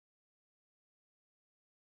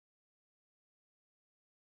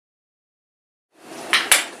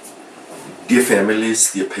Dear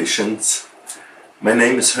families, dear patients, my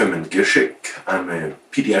name is Hermann Girschick. I'm a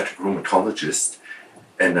pediatric rheumatologist,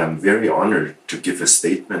 and I'm very honored to give a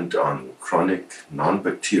statement on chronic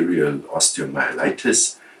non-bacterial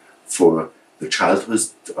osteomyelitis for the Childhood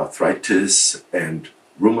Arthritis and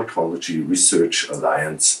Rheumatology Research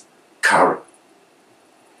Alliance, CARA.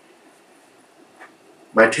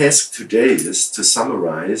 My task today is to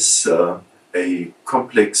summarize a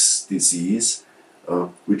complex disease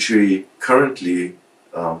which we currently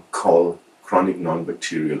call chronic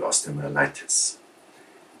non-bacterial osteomyelitis.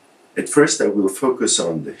 At first, I will focus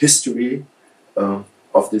on the history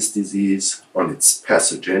of this disease, on its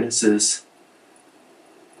pathogenesis,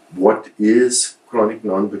 what is chronic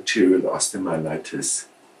non-bacterial osteomyelitis.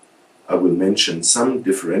 I will mention some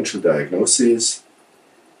differential diagnoses.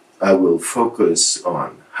 I will focus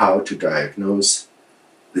on how to diagnose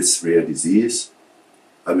this rare disease.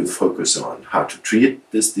 I will focus on how to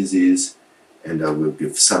treat this disease, and I will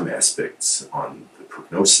give some aspects on the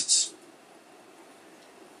prognosis.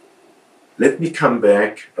 Let me come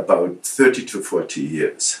back about 30 to 40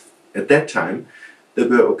 years. At that time, there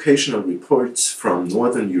were occasional reports from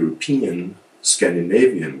Northern European,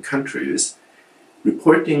 Scandinavian countries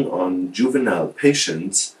reporting on juvenile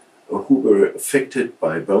patients who were affected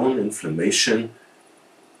by bone inflammation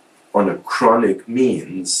on a chronic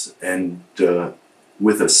means and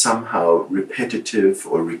with a somehow repetitive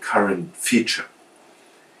or recurrent feature.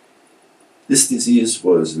 This disease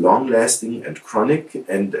was long-lasting and chronic,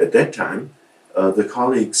 and at that time, the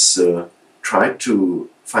colleagues tried to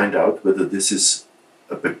find out whether this is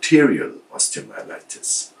a bacterial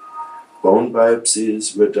osteomyelitis. Bone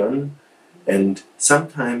biopsies were done, and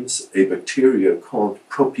sometimes a bacteria called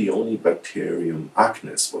Propionibacterium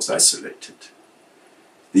acnes was isolated.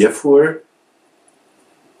 Therefore,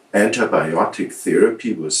 antibiotic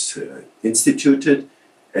therapy was instituted,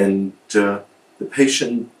 and the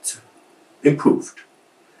patient improved.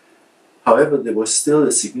 However, there was still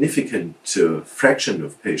a significant fraction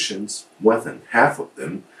of patients, more than half of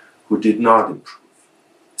them, who did not improve.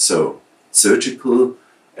 So, surgical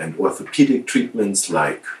and orthopedic treatments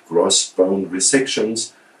like gross bone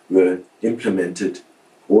resections were implemented,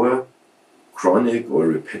 or chronic or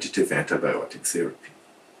repetitive antibiotic therapy.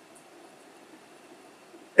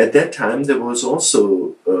 At that time, there was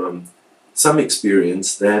also some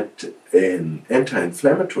experience that an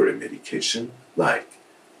anti-inflammatory medication, like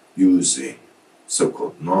using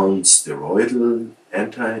so-called non-steroidal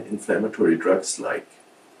anti-inflammatory drugs like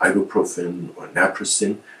ibuprofen or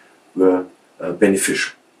naproxen, were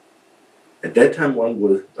beneficial. At that time,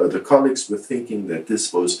 the colleagues were thinking that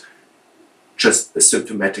this was just a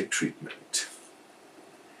symptomatic treatment.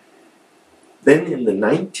 Then in the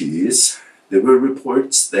 90s, there were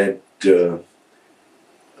reports that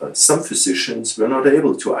some physicians were not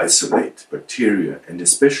able to isolate bacteria, and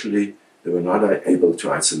especially they were not able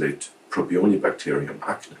to isolate Propionibacterium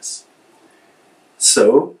acnes.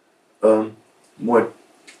 So, more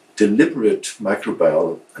deliberate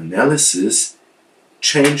microbial analysis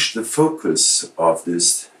changed the focus of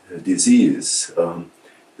this disease.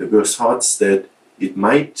 There were thoughts that it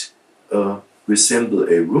might resemble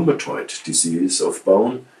a rheumatoid disease of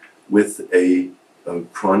bone with a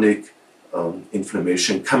chronic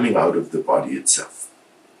inflammation coming out of the body itself.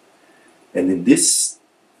 And in this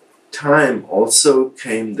time also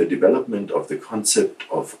came the development of the concept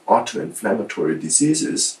of autoinflammatory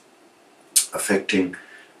diseases affecting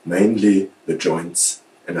mainly the joints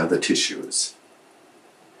and other tissues.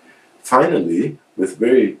 Finally, with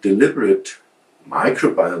very deliberate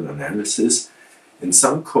microbial analysis, in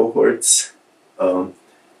some cohorts,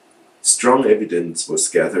 strong evidence was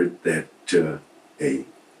gathered that a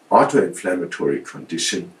autoinflammatory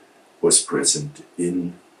condition was present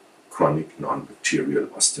in chronic non-bacterial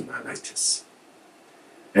osteomyelitis.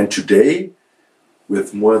 And today,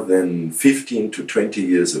 with more than 15 to 20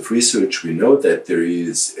 years of research, we know that there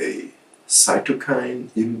is a cytokine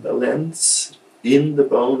imbalance in the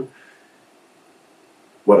bone.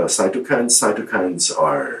 What are cytokines? Cytokines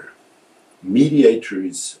are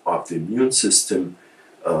mediators of the immune system,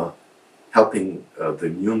 helping the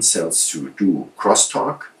immune cells to do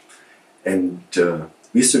crosstalk. And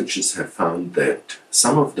researchers have found that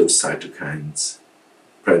some of those cytokines,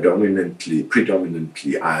 predominantly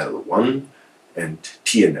IL-1 and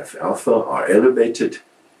TNF-alpha, are elevated.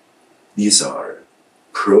 These are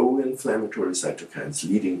pro-inflammatory cytokines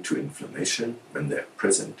leading to inflammation when they're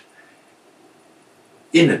present.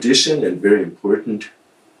 In addition, and very important,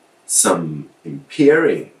 some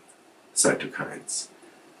impairing cytokines,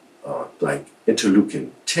 like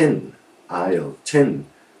interleukin-10, IL-10,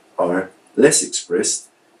 are less expressed,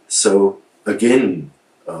 so again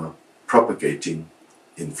propagating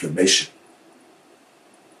inflammation.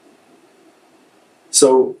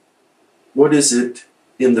 So, what is it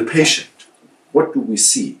in the patient? What do we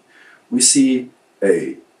see? We see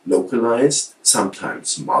a localized,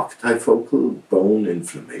 sometimes multifocal bone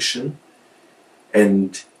inflammation, and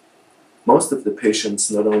most of the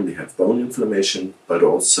patients not only have bone inflammation, but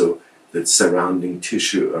also the surrounding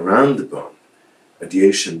tissue around the bone.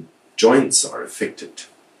 Adjacent joints are affected.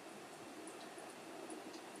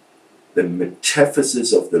 The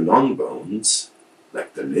metaphysis of the long bones,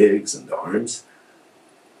 like the legs and the arms,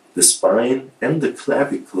 the spine and the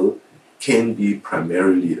clavicle can be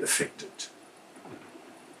primarily affected.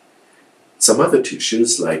 Some other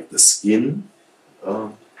tissues, like the skin,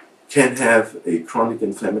 can have a chronic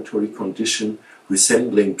inflammatory condition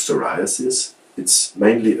resembling psoriasis. It's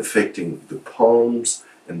mainly affecting the palms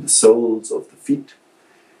and the soles of the feet.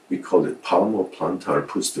 We call it palmoplantar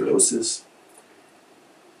pustulosis.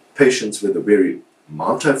 Patients with a very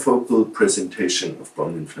multifocal presentation of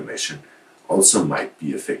bone inflammation also might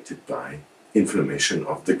be affected by inflammation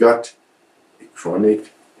of the gut, a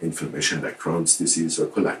chronic inflammation like Crohn's disease or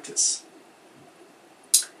colitis.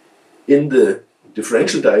 In the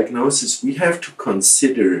differential diagnosis, we have to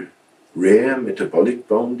consider rare metabolic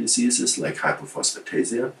bone diseases like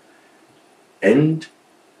hypophosphatasia and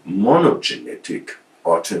monogenetic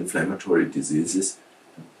autoinflammatory diseases.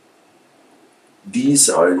 These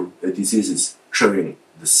are diseases showing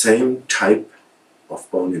the same type of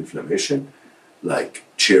bone inflammation, like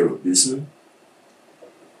cherubism.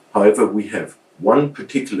 However, we have one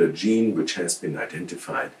particular gene which has been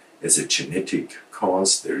identified as a genetic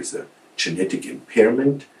cause. There is a genetic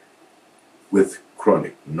impairment with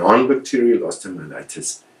chronic non-bacterial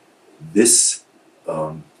osteomyelitis. This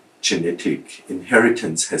genetic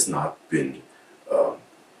inheritance has not been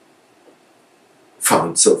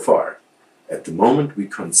found so far. At the moment, we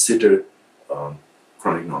consider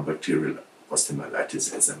chronic non-bacterial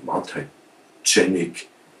osteomyelitis as a multigenic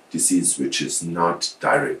disease which is not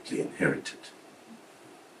directly inherited.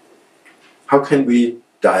 How can we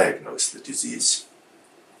diagnose the disease?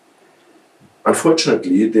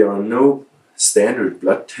 Unfortunately, there are no standard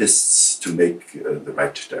blood tests to make the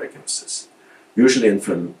right diagnosis. Usually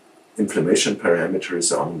inflammation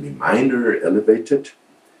parameters are only minor elevated,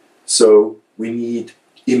 so we need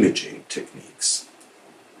imaging techniques.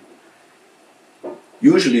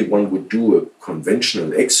 Usually one would do a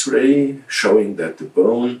conventional X-ray showing that the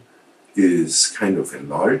bone is kind of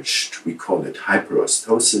enlarged. We call it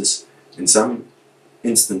hyperostosis. In some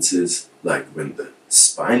instances, like when the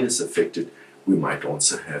spine is affected, we might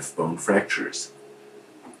also have bone fractures,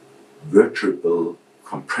 vertebral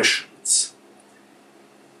compressions.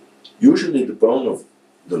 Usually the bone of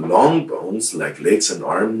the long bones, like legs and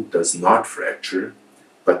arm, does not fracture,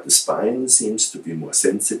 but the spine seems to be more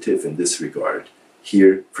sensitive in this regard.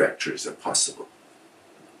 Here, fractures are possible.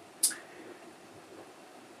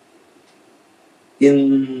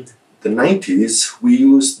 In the 90s, we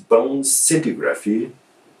used bone scintigraphy.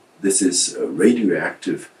 This is a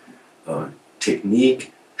radioactive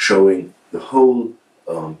technique showing the whole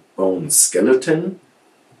bone skeleton.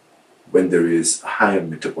 When there is a higher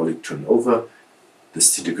metabolic turnover, the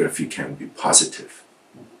scintigraphy can be positive.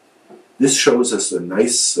 This shows us a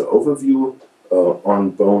nice overview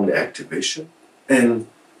on bone activation. An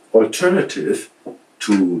alternative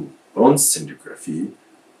to bone scintigraphy,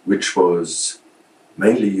 which was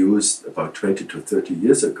mainly used about 20 to 30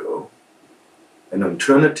 years ago, an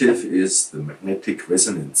alternative is the magnetic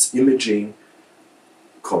resonance imaging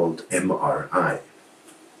called MRI.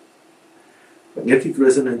 Magnetic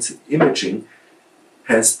resonance imaging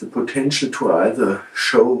has the potential to either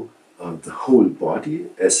show the whole body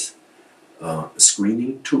as a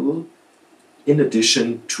screening tool, in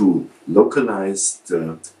addition to localized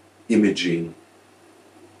imaging.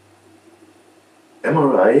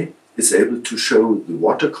 MRI is able to show the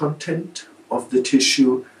water content of the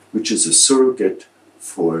tissue, which is a surrogate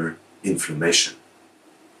for inflammation.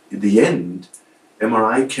 In the end,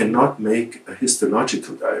 MRI cannot make a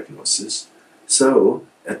histological diagnosis, so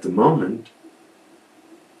at the moment,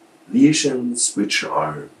 lesions which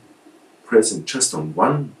are present just on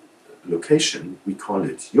one location, we call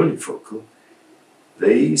it unifocal,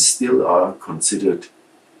 they still are considered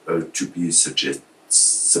to be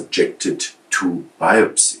subjected to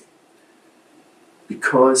biopsy.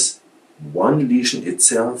 Because one lesion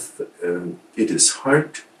itself, it is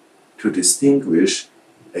hard to distinguish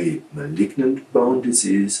a malignant bone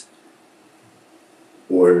disease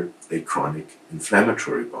or a chronic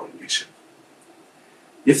inflammatory bone lesion.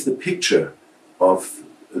 If the picture of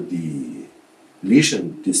the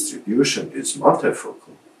lesion distribution is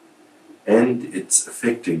multifocal, and it's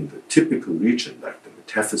affecting the typical region, like the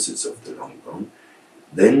metaphysis of the long bone,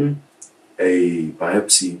 then a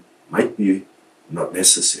biopsy might be not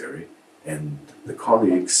necessary, and the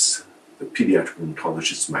colleagues, the pediatric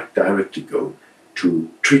rheumatologists, might directly go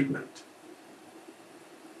to treatment.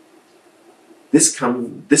 This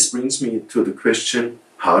brings me to the question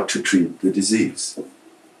how to treat the disease.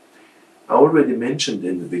 I already mentioned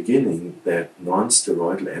in the beginning that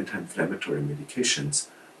non-steroidal anti-inflammatory medications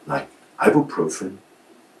like ibuprofen,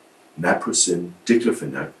 naproxen,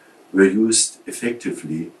 diclofenac were used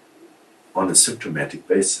effectively on a symptomatic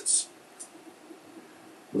basis.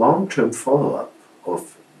 Long-term follow-up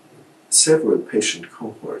of several patient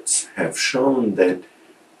cohorts have shown that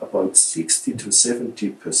about 60 to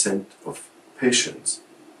 70% of patients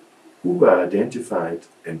who were identified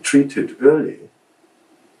and treated early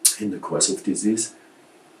in the course of disease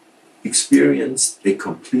experienced a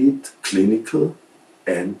complete clinical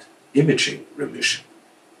and imaging remission.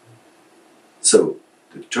 So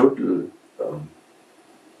the total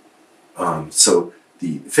so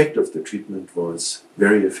the effect of the treatment was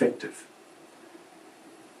very effective.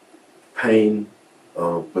 Pain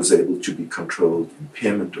was able to be controlled,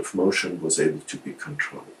 impairment of motion was able to be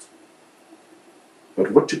controlled.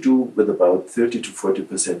 But what to do with about 30 to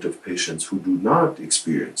 40% of patients who do not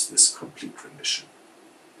experience this complete remission?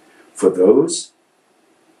 For those,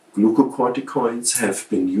 glucocorticoids have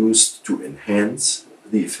been used to enhance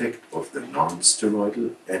the effect of the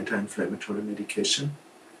non-steroidal anti-inflammatory medication.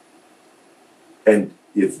 And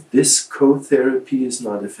if this co-therapy is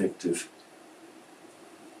not effective,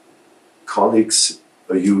 colleagues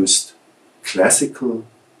used classical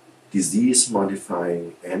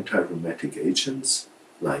disease-modifying anti-rheumatic agents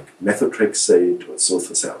like methotrexate or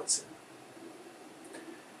sulfasalazine.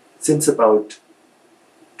 Since about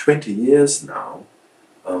 20 years now,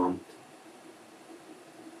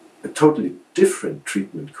 a totally different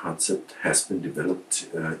treatment concept has been developed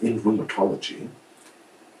in rheumatology.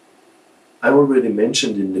 I already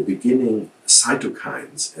mentioned in the beginning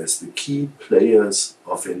cytokines as the key players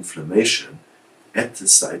of inflammation at the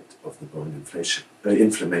site of the bone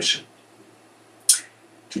inflammation.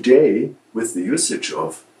 Today, with the usage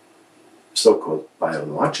of so-called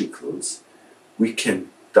biologicals, we can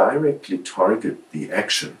directly target the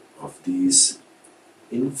action of these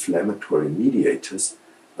inflammatory mediators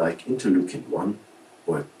like interleukin-1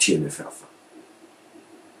 or TNF-alpha.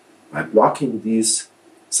 By blocking these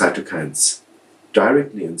cytokines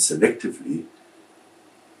directly and selectively,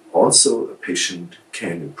 also a patient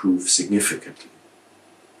can improve significantly.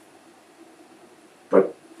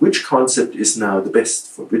 But which concept is now the best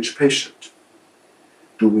for which patient?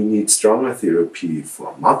 Do we need stronger therapy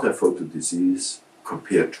for multifocal disease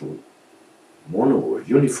compared to mono or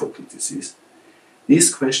unifocal disease?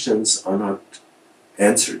 These questions are not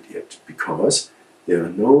answered yet because there are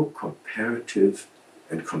no comparative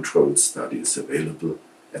and controlled studies available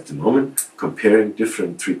at the moment comparing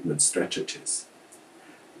different treatment strategies.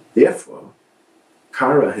 Therefore,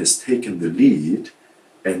 CARA has taken the lead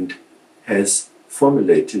and has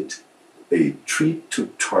formulated a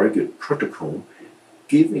treat-to-target protocol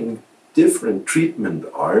giving different treatment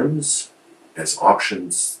arms as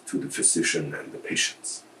options to the physician and the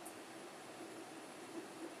patients.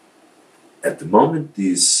 At the moment,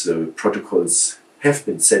 these protocols have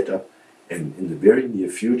been set up, and in the very near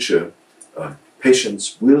future,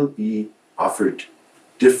 patients will be offered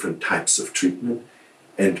different types of treatment,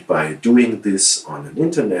 and by doing this on an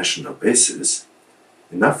international basis,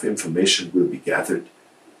 enough information will be gathered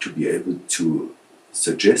to be able to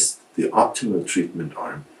suggest the optimal treatment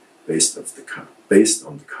arm based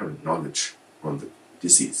on the current knowledge on the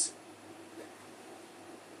disease.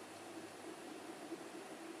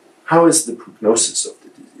 How is the prognosis of the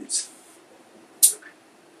disease?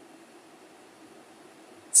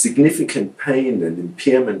 Significant pain and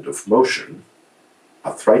impairment of motion,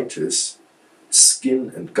 arthritis,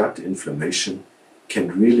 skin and gut inflammation can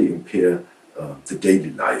really impair the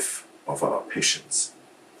daily life of our patients.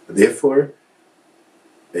 Therefore,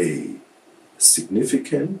 a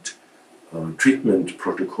significant treatment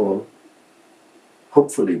protocol,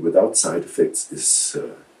 hopefully without side effects, is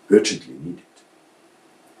urgently needed.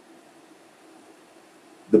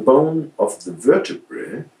 The bone of the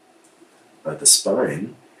vertebrae, the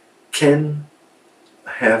spine, can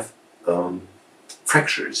have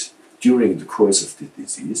fractures during the course of the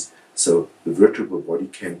disease, so the vertebral body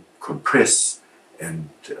can compress, and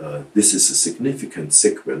this is a significant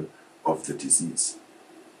sequel of the disease.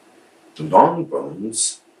 The long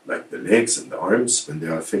bones, like the legs and the arms, when they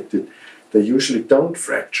are affected, they usually don't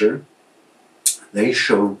fracture. They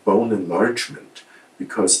show bone enlargement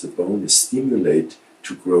because the bone is stimulated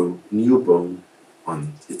to grow new bone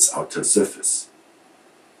on its outer surface.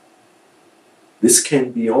 This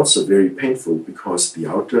can be also very painful because the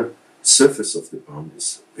outer surface of the bone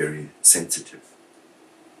is very sensitive.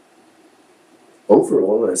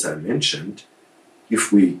 Overall, as I mentioned,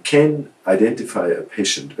 if we can identify a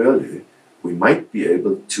patient early, we might be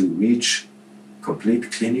able to reach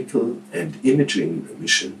complete clinical and imaging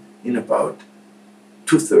remission in about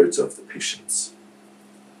 2/3 of the patients.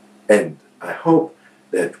 And I hope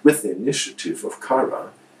that with the initiative of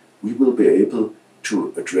CARA, we will be able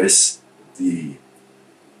to address the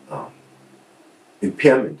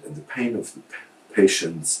impairment and the pain of the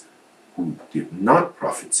patients who did not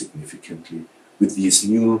profit significantly with these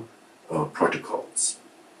new protocols.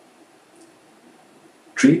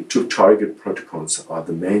 Treat-to-target protocols are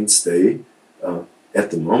the mainstay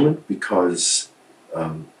at the moment because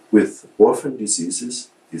with orphan diseases,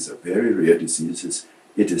 these are very rare diseases,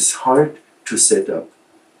 it is hard to set up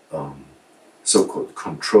so-called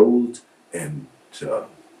controlled and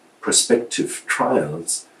prospective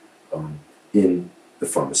trials in the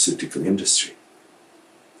pharmaceutical industry.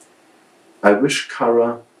 I wish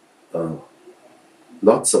CARA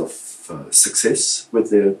lots of success with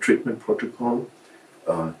their treatment protocol.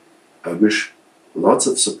 I wish lots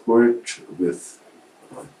of support with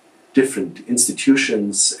different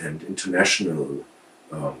institutions and international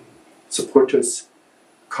supporters,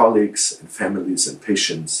 colleagues and families and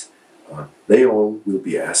patients. They all will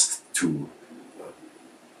be asked to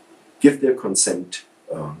give their consent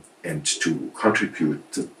and to contribute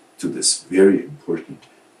to this very important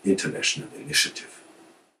international initiative.